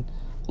saying,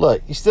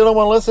 look, you still don't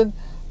want to listen?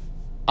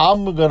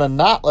 I'm going to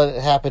not let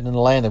it happen in the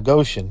land of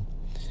Goshen,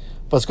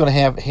 but it's going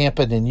to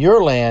happen in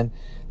your land.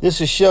 This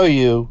will show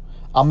you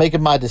I'm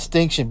making my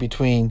distinction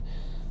between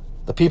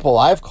the people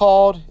I've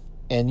called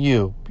and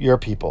your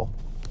people.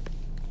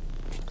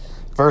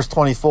 Verse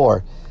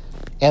 24,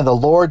 and the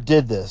Lord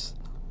did this.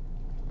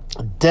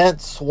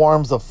 Dense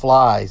swarms of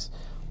flies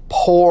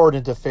poured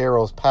into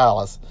Pharaoh's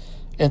palace,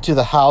 into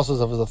the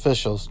houses of his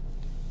officials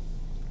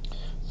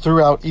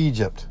throughout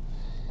Egypt.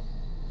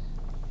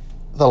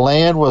 The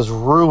land was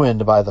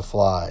ruined by the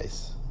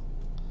flies.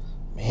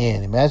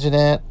 Man, imagine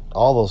that.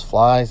 All those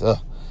flies. Ugh.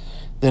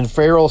 Then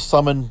Pharaoh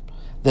summoned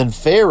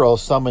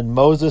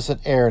Moses and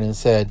Aaron and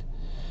said,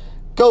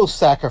 go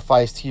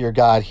sacrifice to your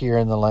God here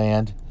in the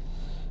land.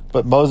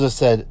 But Moses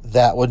said,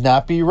 that would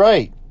not be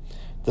right.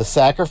 The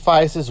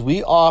sacrifices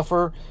we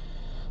offer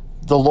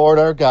the Lord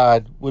our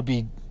God would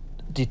be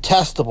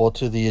detestable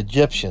to the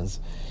Egyptians.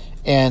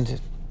 And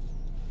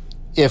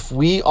if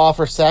we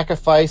offer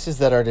sacrifices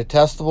that are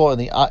detestable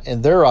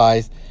in their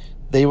eyes,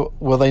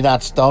 will they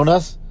not stone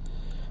us?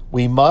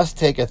 We must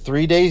take a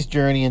 3 days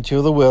journey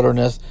into the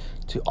wilderness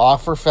to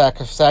offer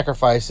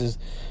sacrifices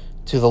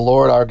to the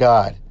Lord our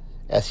God,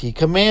 as he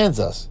commands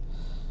us.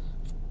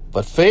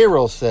 But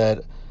Pharaoh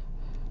said,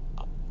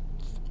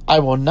 I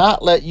will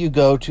not let you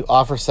go to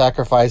offer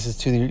sacrifices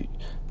to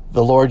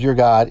the Lord your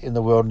God in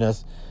the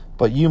wilderness,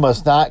 but you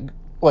must not...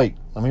 Wait,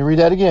 let me read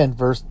that again.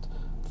 Verse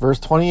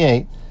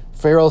 28.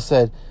 Pharaoh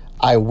said,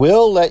 I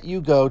will let you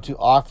go to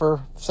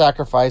offer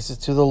sacrifices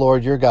to the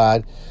Lord your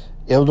God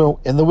in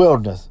the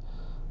wilderness,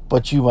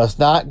 but you must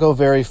not go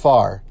very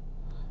far.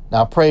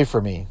 Now pray for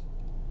me.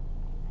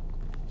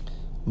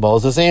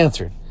 Moses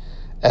answered,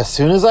 as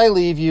soon as I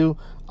leave you,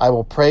 I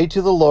will pray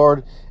to the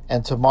Lord,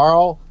 and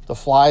tomorrow the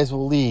flies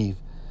will leave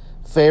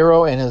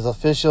Pharaoh and his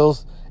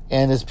officials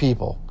and his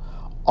people.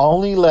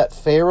 Only let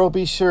Pharaoh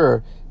be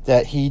sure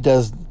that he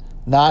does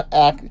not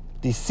act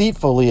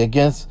deceitfully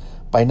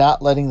by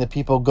not letting the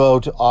people go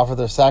to offer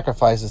their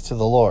sacrifices to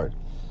the Lord.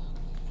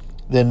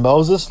 Then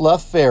Moses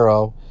left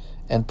Pharaoh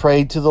and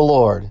prayed to the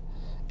Lord,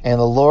 and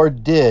the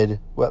Lord did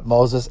what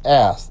Moses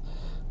asked.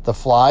 The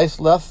flies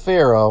left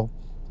Pharaoh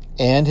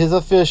and his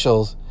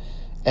officials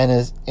and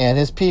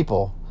his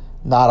people.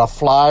 Not a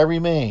fly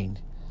remained.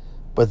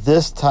 But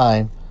this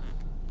time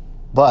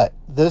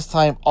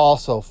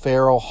also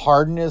Pharaoh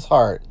hardened his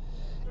heart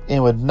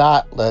and would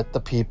not let the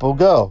people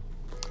go.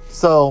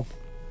 So,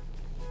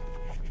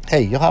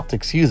 hey, you'll have to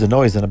excuse the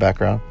noise in the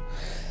background.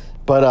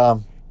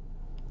 But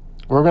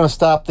we're going to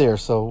stop there.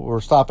 So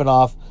we're stopping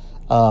off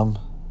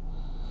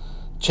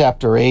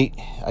chapter 8.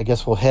 I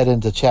guess we'll head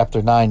into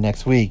chapter 9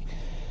 next week.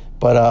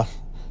 But,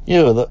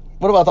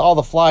 what about all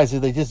the flies?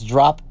 Did they just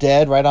drop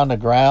dead right on the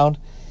ground?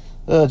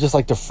 Just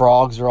like the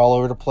frogs are all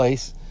over the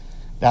place.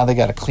 Now they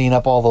got to clean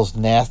up all those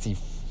nasty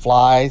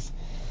flies.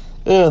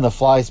 And the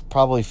flies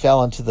probably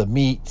fell into the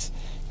meats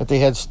that they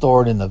had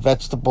stored in the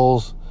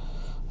vegetables.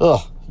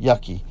 Ugh,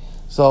 yucky.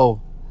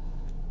 So,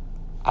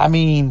 I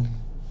mean,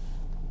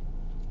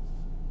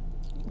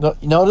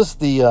 notice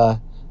the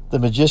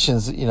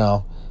magicians,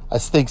 I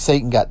think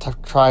Satan got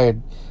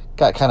kind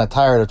of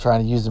tired of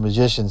trying to use the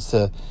magicians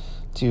to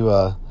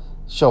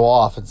show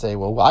off and say,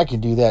 well, I can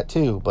do that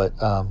too. But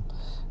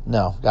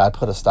no, God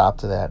put a stop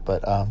to that.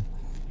 But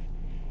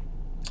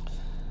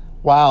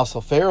wow,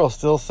 so Pharaoh's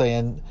still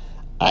saying,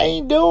 I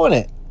ain't doing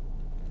it.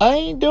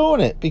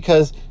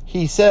 Because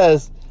he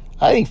says,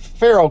 I think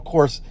Pharaoh, of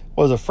course,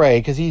 was afraid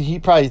because he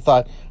probably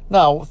thought,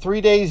 no,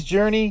 3 days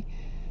journey,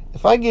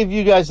 if I give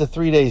you guys a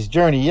 3 days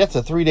journey, that's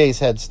a 3 days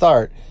head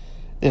start.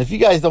 And if you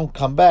guys don't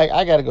come back,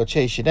 I got to go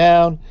chase you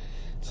down.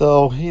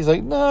 So he's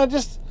like, no,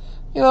 just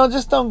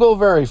don't go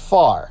very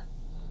far.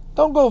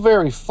 Don't go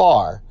very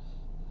far.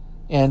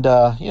 And,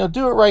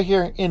 do it right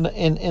here in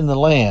the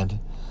land.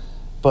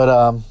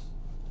 But,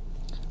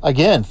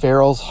 again,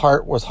 Pharaoh's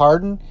heart was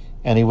hardened,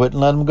 and he wouldn't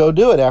let him go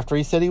do it after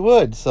he said he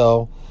would.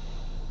 So,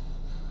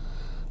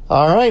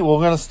 all right, we're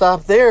going to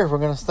stop there.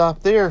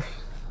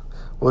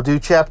 We'll do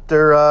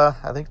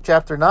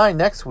chapter 9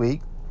 next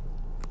week.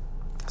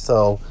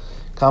 So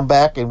come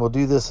back and we'll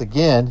do this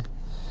again.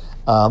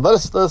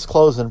 Let us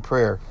close in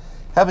prayer.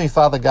 Heavenly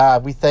Father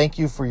God, we thank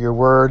you for your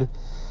word.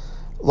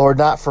 Lord,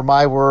 not for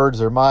my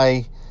words or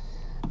my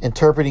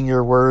interpreting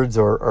your words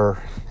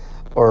or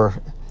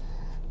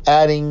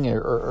adding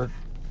or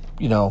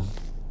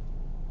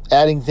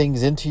adding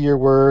things into your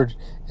word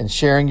and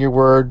sharing your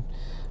word,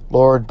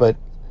 Lord, but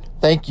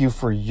thank you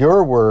for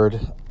your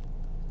word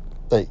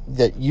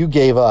that you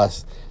gave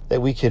us,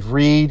 that we could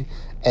read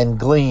and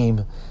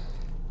glean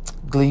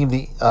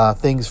the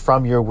things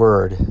from your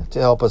word to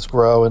help us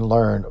grow and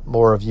learn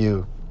more of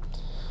you.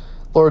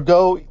 Lord,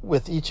 go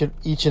with each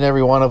and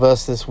every one of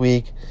us this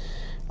week.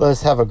 Let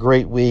us have a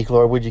great week,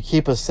 Lord. Would you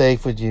keep us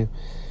safe? Would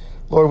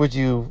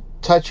you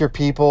touch your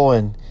people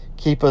and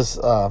keep us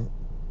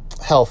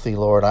healthy,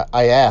 Lord?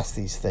 I ask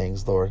these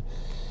things, Lord,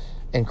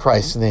 in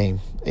Christ's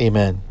name.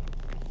 Amen.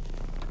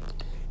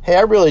 Hey,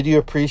 I really do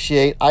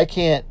appreciate, I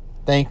can't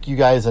thank you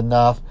guys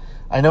enough.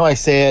 I know I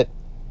say it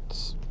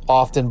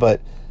often,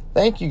 but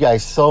thank you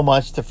guys so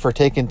much for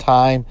taking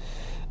time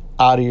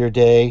out of your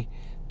day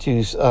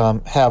to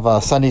have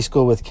a Sunday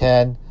school with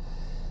Ken.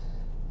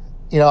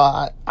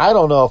 I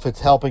don't know if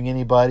it's helping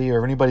anybody or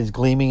if anybody's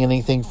gleaming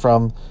anything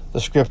from the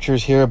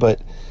scriptures here,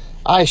 but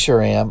I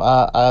sure am.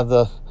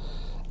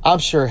 I'm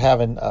sure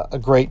having a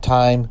great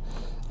time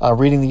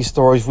reading these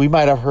stories we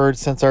might have heard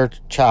since our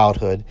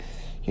childhood.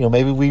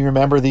 Maybe we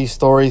remember these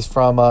stories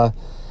from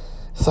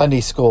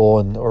Sunday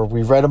school, or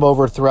we've read them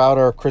over throughout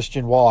our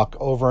Christian walk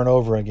over and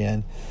over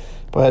again.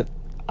 But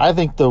I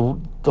think the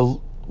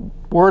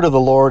word of the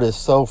Lord is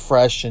so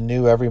fresh and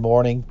new every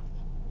morning.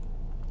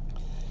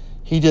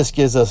 He just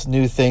gives us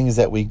new things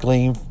that we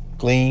glean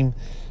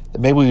that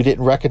maybe we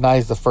didn't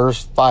recognize the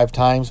first 5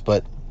 times,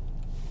 but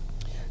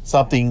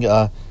something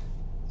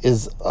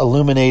is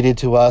illuminated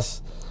to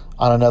us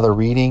on another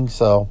reading.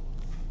 So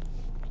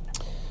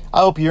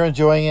I hope you're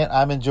enjoying it.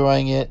 I'm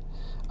enjoying it.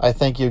 I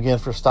thank you again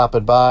for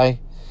stopping by.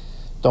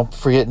 Don't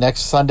forget,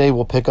 next Sunday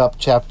we'll pick up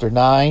chapter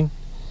 9.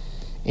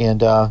 And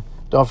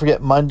don't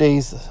forget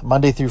Monday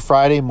through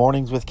Friday,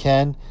 mornings with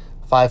Ken,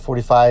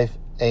 5:45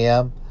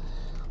 a.m.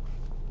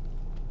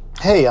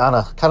 Hey, on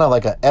a kind of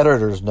like an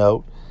editor's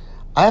note,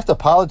 I have to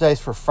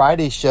apologize for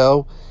Friday's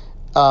show.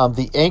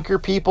 The Anchor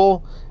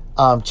people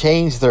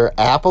changed their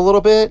app a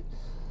little bit.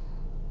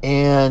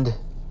 And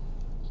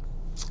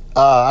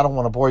I don't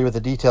want to bore you with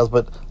the details,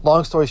 but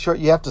long story short,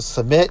 you have to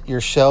submit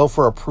your show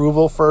for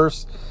approval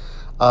first.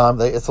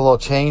 It's a little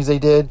change they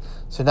did.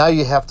 So now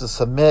you have to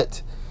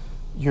submit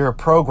your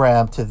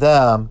program to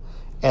them,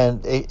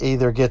 and it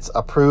either gets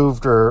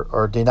approved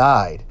or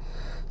denied.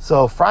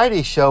 So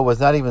Friday's show was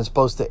not even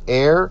supposed to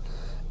air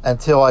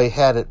until I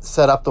had it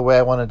set up the way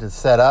I wanted to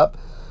set up.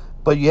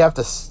 But you have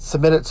to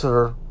submit it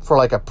for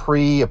like a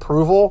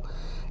pre-approval.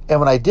 And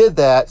when I did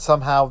that,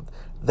 somehow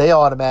they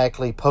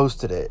automatically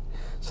posted it.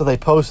 So they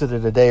posted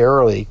it a day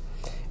early,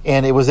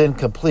 and it was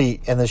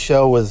incomplete, and the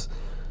show was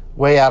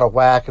way out of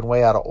whack and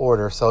way out of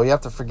order. So you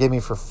have to forgive me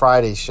for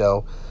Friday's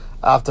show.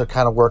 I have to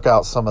kind of work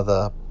out some of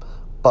the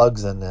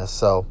bugs in this.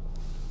 So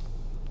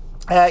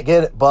I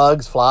get it,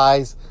 bugs,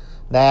 flies,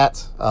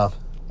 gnats.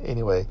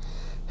 Anyway,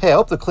 hey, I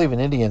hope the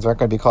Cleveland Indians aren't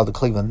going to be called the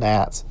Cleveland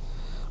Gnats.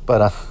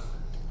 But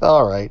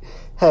all right.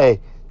 Hey,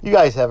 you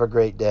guys have a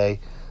great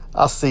day.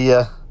 I'll see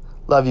ya.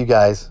 Love you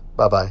guys.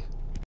 Bye-bye.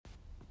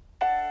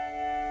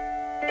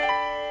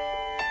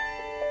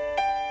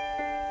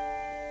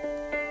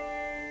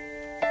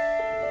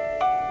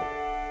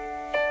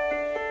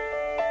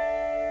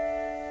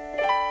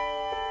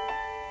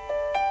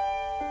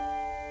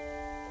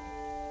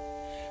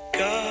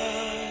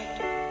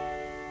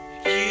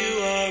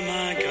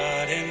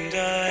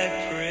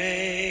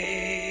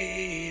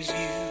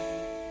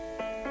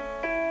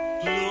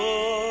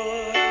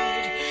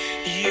 Lord,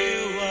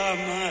 you are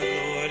my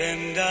Lord,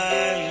 and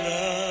I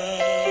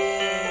love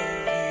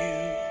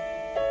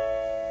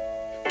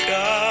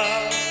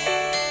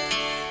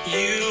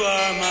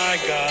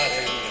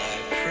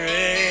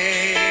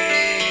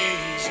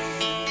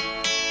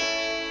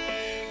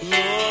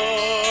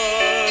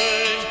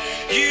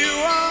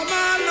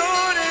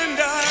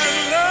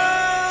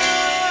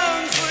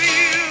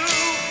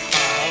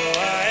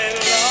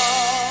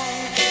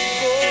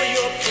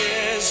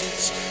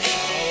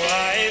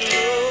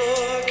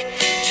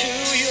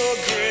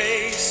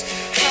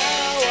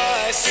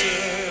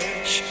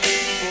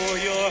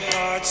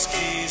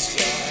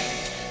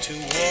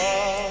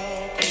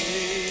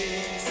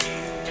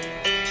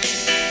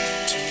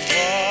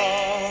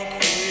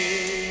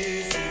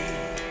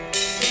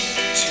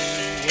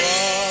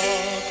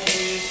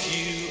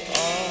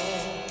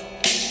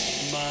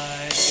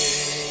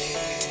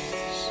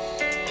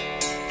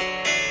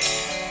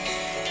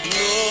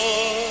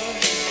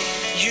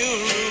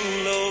you